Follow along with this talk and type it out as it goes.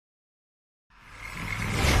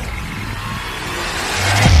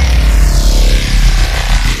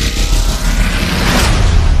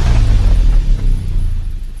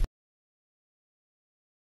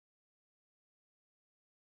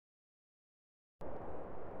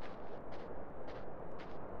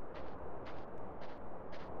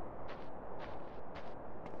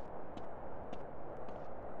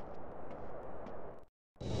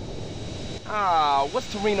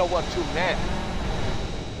what's Toreno up to now?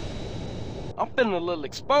 I'm feeling a little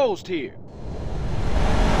exposed here.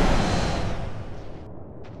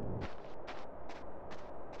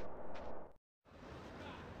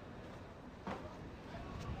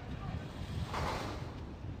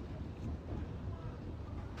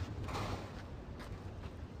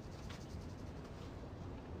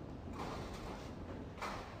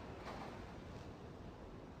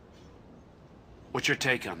 What's your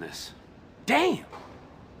take on this? Damn!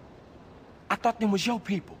 I thought them was your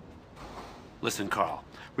people. Listen, Carl,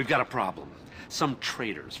 we've got a problem. Some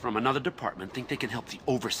traitors from another department think they can help the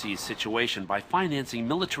overseas situation by financing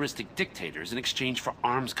militaristic dictators in exchange for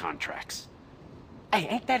arms contracts. Hey,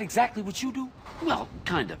 ain't that exactly what you do? Well,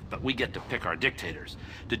 kind of, but we get to pick our dictators.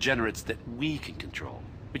 Degenerates that we can control.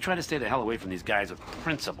 We try to stay the hell away from these guys with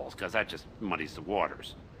principles, because that just muddies the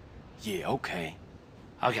waters. Yeah, okay.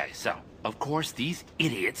 Okay, so, of course, these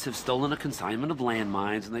idiots have stolen a consignment of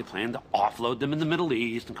landmines, and they plan to offload them in the Middle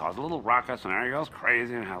East and cause a little ruckus, and everybody goes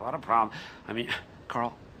crazy and have a lot of problems. I mean,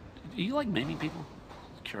 Carl, do you like maiming people?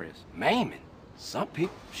 Curious. Maiming? Some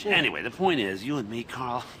people, shit. Anyway, the point is, you and me,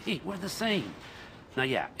 Carl, hey, we're the same. Now,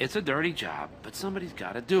 yeah, it's a dirty job, but somebody's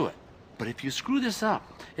got to do it. But if you screw this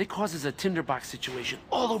up, it causes a tinderbox situation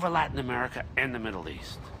all over Latin America and the Middle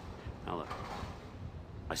East. Now, look,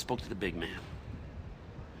 I spoke to the big man.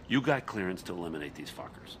 You got clearance to eliminate these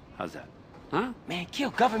fuckers. How's that? Huh? Man, kill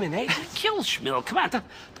government agents? Kill Schmill. Come on, don't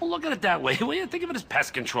look at it that way. Will you? Think of it as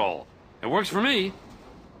pest control. It works for me.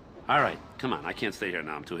 All right, come on. I can't stay here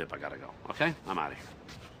now. I'm too hip. I gotta go. Okay? I'm out of here.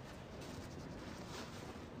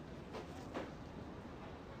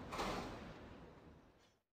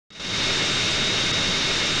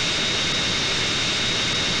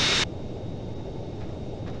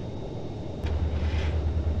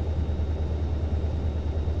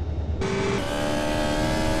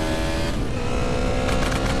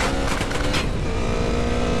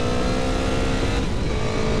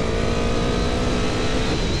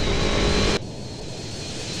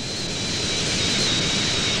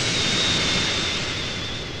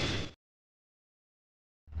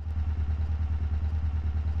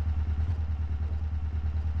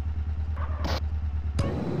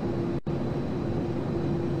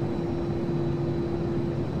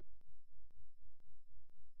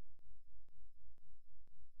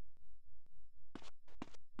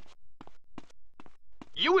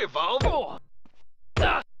 You evolve? Oh.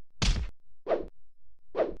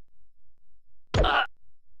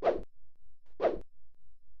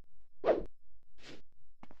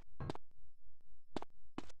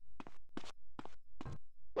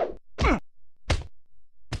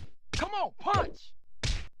 Come on, punch!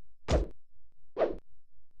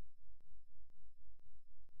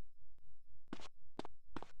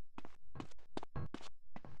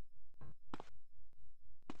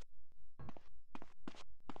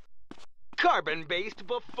 Carbon-based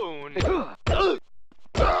buffoon.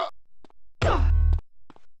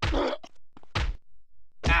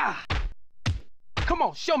 Come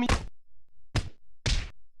on, show me.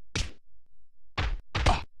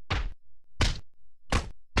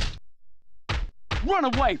 Run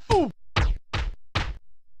away, fool!